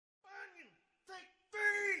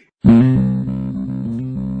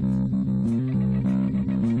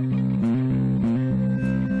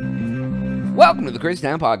Welcome to the Crazy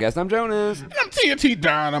Town Podcast. I'm Jonas. And I'm TNT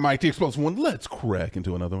Dynamite, the Explosive One. Let's crack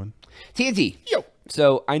into another one. TNT. Yo.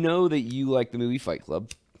 So I know that you like the movie Fight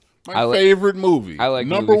Club. My favorite movie. I like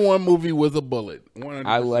number one movie with a bullet. 100%.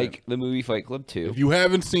 I like the movie Fight Club too. If you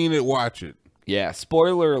haven't seen it, watch it. Yeah.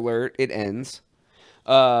 Spoiler alert. It ends.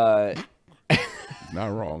 Not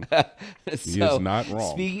wrong. So, He is not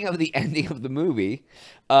wrong. Speaking of the ending of the movie,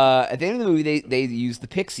 at the end of the movie, they use the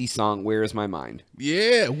Pixie song, Where Is My Mind?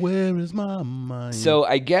 Yeah, where is my mind? So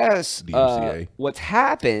I guess DMCA. what's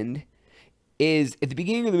happened is at the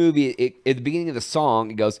beginning of the movie, at the beginning of the song,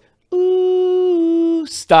 it goes, ooh,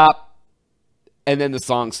 stop. And then the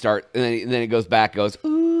song starts, and then it goes back, goes,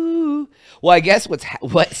 ooh. Well, I guess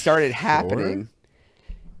what started happening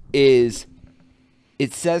is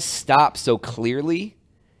it says stop so clearly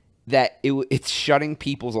that it's shutting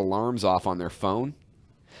people's alarms off on their phone.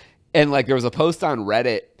 And like there was a post on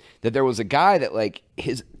Reddit that there was a guy that like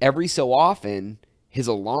every so often his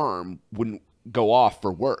alarm wouldn't go off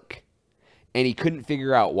for work. And he couldn't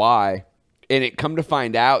figure out why. And it come to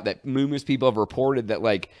find out that numerous people have reported that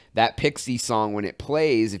like that Pixie song, when it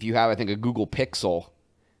plays, if you have I think a Google Pixel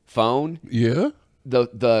phone, yeah,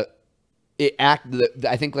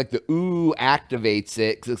 I think like the ooh activates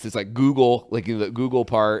it because it's like Google, like the Google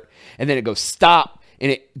part, and then it goes stop,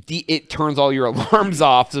 and it turns all your alarms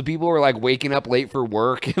off. So people were like waking up late for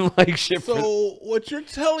work and like shit. So what you're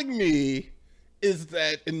telling me is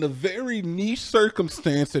that in the very niche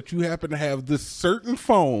circumstance that you happen to have this certain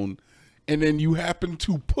phone, and then you happen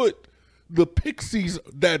to put the Pixies,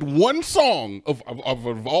 that one song of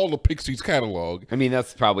all the Pixies catalog. I mean,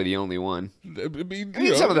 that's probably the only one. I mean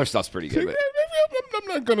some of their stuff's pretty good. I'm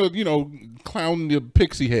not gonna, clown the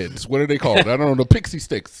Pixie heads. What are they called? I don't know. The Pixie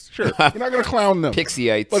sticks. Sure, we're not gonna clown them.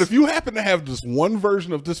 Pixieites. But if you happen to have this one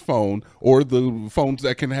version of this phone, or the phones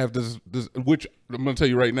that can have this, which I'm gonna tell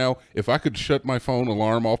you right now, if I could shut my phone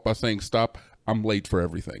alarm off by saying stop, I'm late for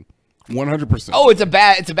everything. 100%. Oh, it's a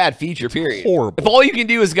bad feature. Period. Horrible. If all you can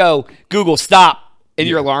do is go Google stop and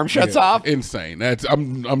your alarm shuts off, insane.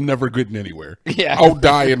 I'm never getting anywhere. Yeah, I'll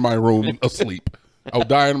die in my room asleep. I'll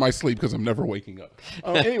die in my sleep because I'm never waking up.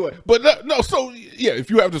 Anyway, but no. So yeah, if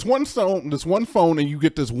you have this one phone, and you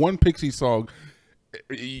get this one Pixie song,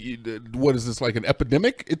 what is this, like an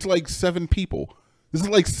epidemic? It's like 7 people. This is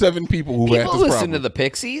like 7 people who have this problem. People listen to the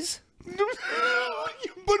Pixies.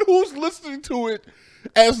 But who's listening to it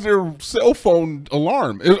as their cell phone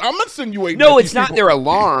alarm? I'm insinuating. No, it's not their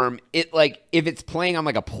alarm. It like if it's playing on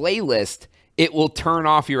like a playlist, it will turn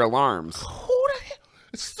off your alarms. Who the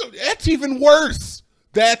hell? That's even worse.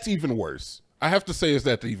 That's even worse. I have to say,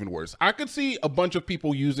 that's even worse. I could see a bunch of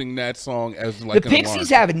people using that song as like the Pixies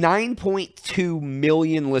have 9.2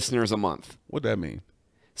 million listeners a month. What'd that mean?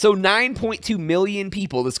 So 9.2 million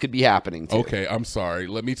people this could be happening to. Okay, I'm sorry.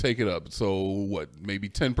 Let me take it up. So what, maybe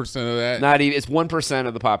 10% of that? Not even. It's 1%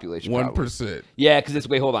 of the population. 1%. Yeah, because it's,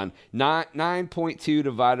 wait, hold on. 9.2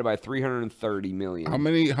 divided by 330 million. How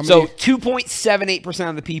many? So 2.78%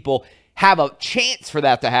 of the people have a chance for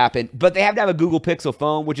that to happen, but they have to have a Google Pixel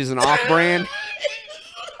phone, which is an off-brand.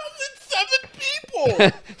 7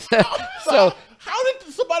 people. So how did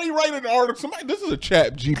somebody write an article? This is a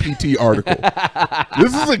Chat GPT article.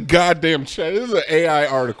 This is a goddamn chat. This is an AI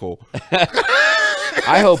article.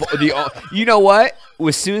 I hope you know what?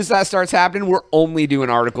 As soon as that starts happening, we're only doing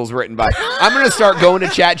articles written by. I'm gonna start going to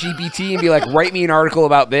Chat GPT and be like, write me an article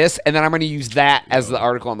about this, and then I'm gonna use that as the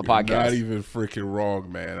article on the podcast. Not even freaking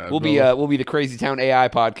wrong, man. We'll be the Crazy Town AI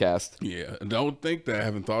podcast. Yeah, don't think that I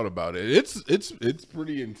haven't thought about it. It's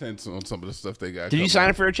pretty intense on some of the stuff they got. Did you sign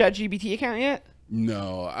up for a Chat GPT account yet?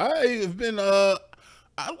 No, I've been I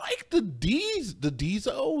like the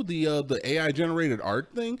Deezo, the AI generated art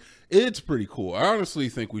thing. It's pretty cool. I honestly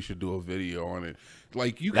think we should do a video on it.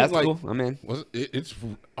 Like you can, that's like, cool. I'm in. That's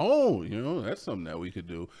something that we could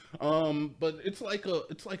do. But it's like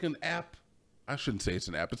an app. I shouldn't say it's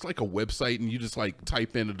an app. It's like a website, and you just like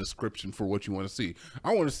type in a description for what you want to see.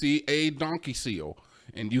 I want to see a donkey seal,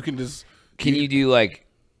 and you can just. Can you do like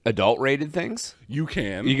adult rated things? You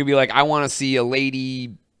can. You can be like, I want to see a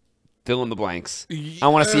lady fill in the blanks. I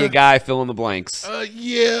want to see a guy fill in the blanks.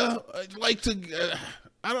 Yeah, I'd like to.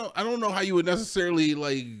 I don't know how you would necessarily,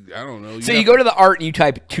 like, I don't know. So you go to the art and you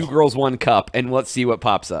type 2 girls 1 cup and let's see what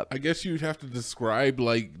pops up. I guess you'd have to describe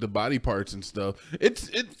like the body parts and stuff.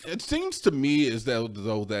 It seems to me as though the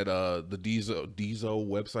Deezo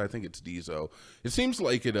website, I think it's Deezo. It seems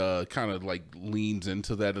like it kind of like leans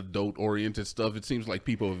into that adult oriented stuff. It seems like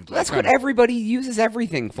people have, like, that's what everybody uses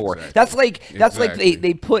everything for. Exactly. That's like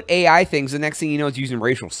they put AI things. The next thing you know, it's using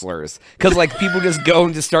racial slurs because like people just go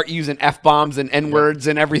and just start using F-bombs and N-words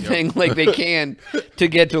and everything like they can to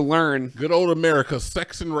get to learn. Good old America,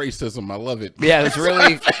 sex and racism. I love it. Yeah, it's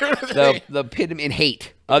really the epitome in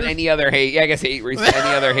hate of any other hate. Yeah, I guess hate, any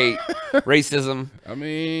other hate, racism. I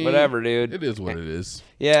mean, whatever, dude. It is what it is.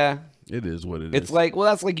 Yeah. It is what it is. It's like, well,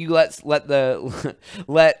 that's like you let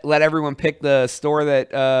everyone pick the store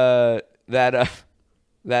that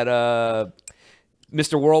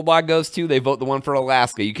Mr. Worldwide goes to. They vote the one for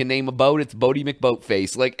Alaska. You can name a boat. It's Bodie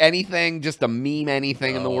McBoatface. Like anything, just a meme,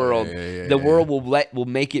 anything in the world. The world will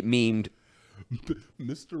make it memed.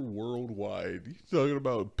 Mr. Worldwide. You talking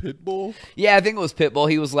about Pitbull? Yeah, I think it was Pitbull.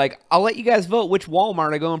 He was like, "I'll let you guys vote which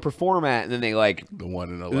Walmart I go and perform at," and then they like the one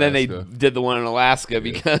in Alaska. And then they did the one in Alaska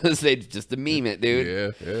because they just to meme it,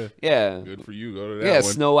 dude. Yeah. Good for you. Go to that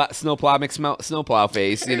one. Snowplow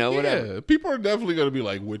face. You know, whatever. Yeah, people are definitely gonna be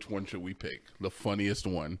like, which one should we pick? The funniest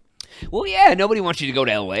one. Well, yeah, nobody wants you to go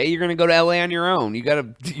to L.A. You're going to go to L.A. on your own.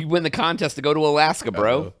 You win the contest to go to Alaska,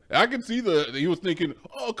 bro. I can see he was thinking,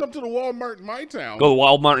 oh, come to the Walmart in my town. Go to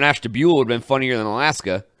Walmart in Ashtabula would have been funnier than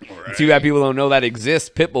Alaska. Right. Too bad people don't know that exists.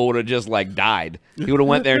 Pitbull would have just, like, died. He would have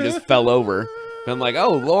went there and just fell over. And I'm like,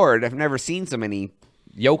 oh, Lord, I've never seen so many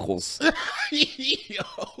yokels.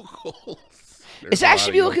 Yokels. Is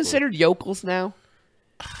Ashtabula considered yokels now?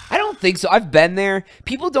 I don't think so. I've been there.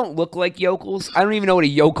 People don't look like yokels. I don't even know what a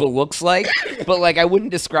yokel looks like, but like I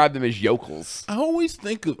wouldn't describe them as yokels. I always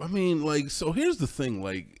think of, so here's the thing,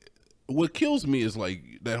 like what kills me is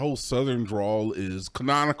like that whole southern drawl is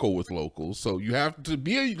canonical with locals. So you have to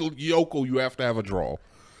be a yokel, you have to have a drawl.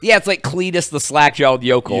 Yeah, it's like Cletus the slack-jawed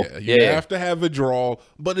yokel. Yeah, you have to have a drawl,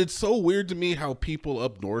 but it's so weird to me how people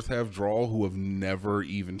up north have drawl who have never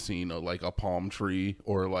even seen a palm tree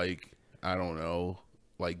or like, I don't know,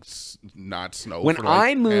 like not snow. When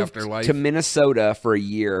I moved to Minnesota for a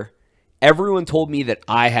year, everyone told me that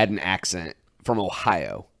I had an accent from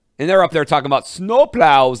Ohio. And they're up there talking about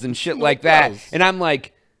snowplows and shit like that. And I'm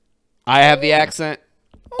like, I have the accent.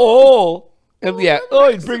 Oh, yeah. Oh,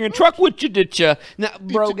 you bring a truck with you, did you? Now,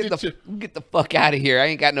 bro, get the fuck out of here. I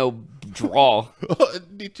ain't got no drawl.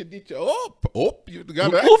 You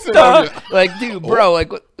got an accent on you. Like, dude, bro,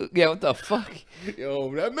 like, what the fuck?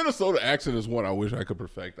 Yo, that Minnesota accent is one I wish I could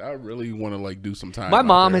perfect. I really want to like do some time. My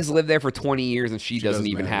mom has lived there for 20 years and she doesn't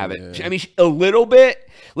even have it. Yeah. I mean, a little bit.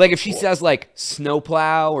 Like if she says like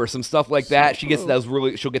snowplow or some stuff like that, she gets those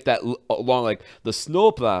really. She'll get that along like the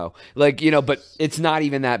snowplow, like but it's not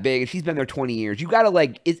even that big. And she's been there 20 years. You gotta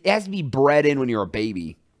like it has to be bred in when you're a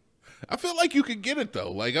baby. I feel like you could get it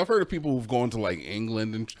though. Like I've heard of people who've gone to like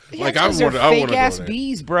England and like I want to fake ass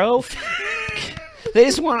bees, bro. They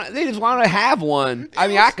just want to have one. I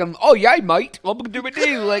mean, I can. Oh yeah, mate. What do we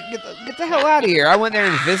do? Like, get the hell out of here. I went there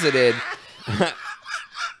and visited.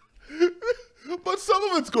 But some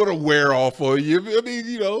of it's going to wear off on you. I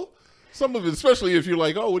mean, some of it, especially if you're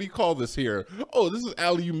like, oh, what do you call this here? Oh, this is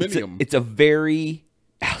aluminium. It's a very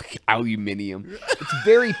aluminium. It's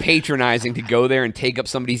very patronizing to go there and take up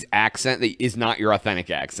somebody's accent that is not your authentic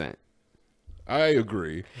accent. I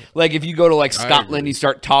agree. Like if you go to like Scotland, you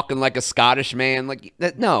start talking like a Scottish man, like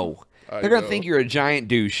that. No, they're gonna think you're a giant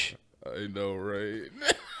douche. I know, right?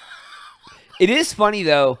 It is funny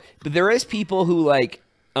though, but there is people who like.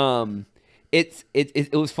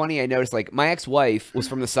 It was funny. I noticed like my ex-wife was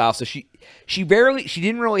from the South, so she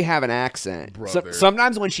didn't really have an accent. So,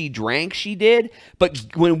 sometimes when she drank, she did,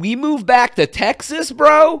 but when we moved back to Texas,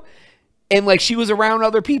 bro. And, like, she was around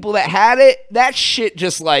other people that had it. That shit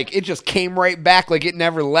just, like, it just came right back like it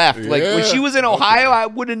never left. Yeah. Like, when she was in Ohio, I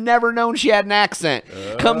would have never known she had an accent.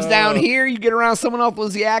 Comes down here, you get around someone else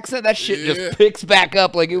with the accent, that shit just picks back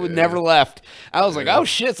up like it would never left. I was like, oh,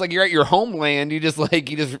 shit, it's like you're at your homeland.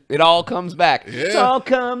 It all comes back. Yeah. It's all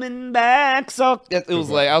coming back. So it was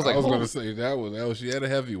like, I was going to say, that was, she had a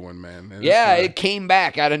heavy one, man. And it came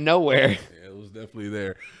back out of nowhere. Yeah, it was definitely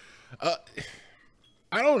there.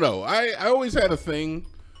 I don't know. I always had a thing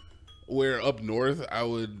where up north I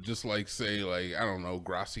would just like say like I don't know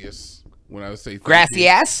gracias when I would say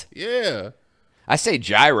gracias. Yeah, I say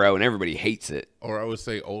gyro and everybody hates it. Or I would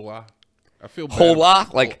say hola. I feel bad. Hola,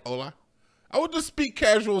 like hola. I would just speak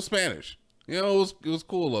casual Spanish. It was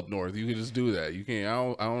cool up north. You could just do that. You can't.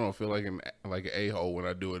 I don't know. I feel like an a-hole when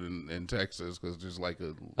I do it in Texas because there's like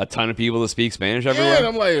a ton of people that speak Spanish everywhere. Yeah, and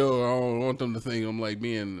I'm like, oh, I don't want them to think I'm like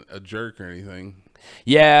being a jerk or anything.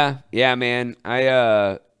 Yeah, man.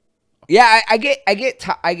 I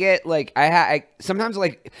get like I sometimes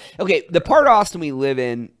like okay, the part of Austin we live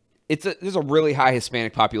in, there's a really high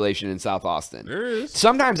Hispanic population in South Austin. There is.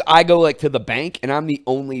 Sometimes I go like to the bank and I'm the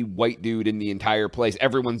only white dude in the entire place.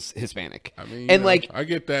 Everyone's Hispanic. I mean, like I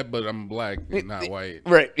get that, but I'm black, not white.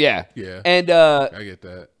 Right? Yeah. Yeah. And I get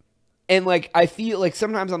that. And like I feel like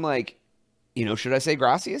sometimes I'm like, you know, should I say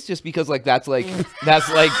gracias? Just because like that's like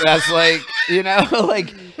you know,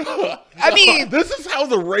 like I mean, this is how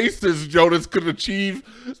the racist Jonas could achieve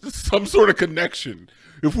some sort of connection.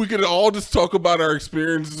 If we could all just talk about our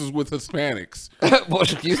experiences with Hispanics,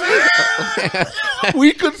 what excuse me?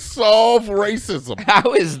 we could solve racism.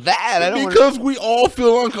 How is that? I don't Because we all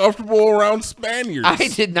feel uncomfortable around Spaniards. I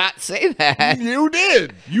did not say that. You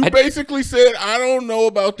did. You basically said, I don't know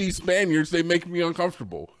about these Spaniards. They make me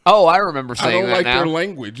uncomfortable. Oh, I remember saying that. I don't like now. their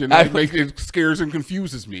language, and it scares and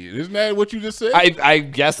confuses me. Isn't that what you just said? I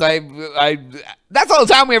guess I that's all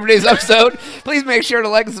the time we have for today's episode. Please make sure to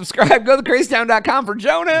like and subscribe. Go to crazytown.com for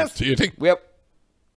Jonas. See you. Yep.